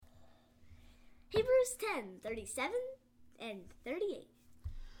Hebrews 10:37 and 38.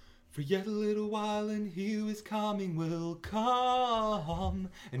 For yet a little while and he who is coming will come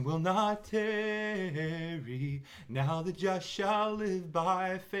and will not tarry. Now the just shall live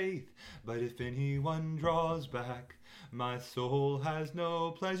by faith, but if anyone draws back, my soul has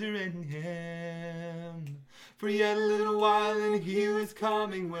no pleasure in him. For yet a little while and he who is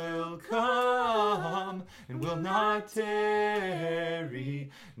coming will come and will not tarry.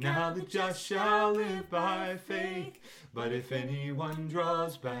 Now the just shall live by faith, but if anyone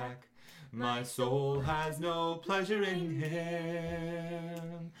draws back, my soul has no pleasure in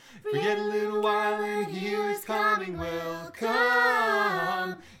him. For yet a little while and he who is coming will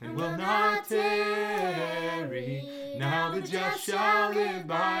come and will not tarry. Now the just shall live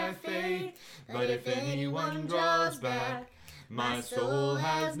by faith, but if anyone draws back, my soul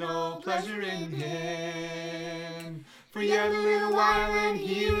has no pleasure in him. For yet a little while and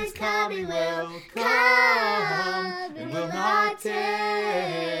he who is coming will come and will not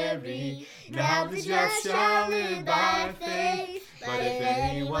tarry. Now the just shall live by faith, but if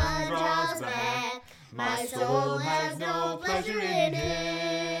anyone draws back, my soul has no pleasure in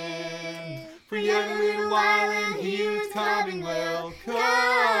him. For yet a little while and he who is coming will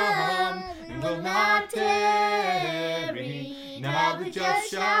come and will not tarry. Now the just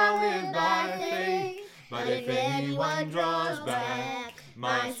shall live by faith, but if anyone draws back,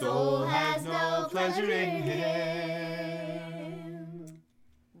 my soul has no pleasure in him.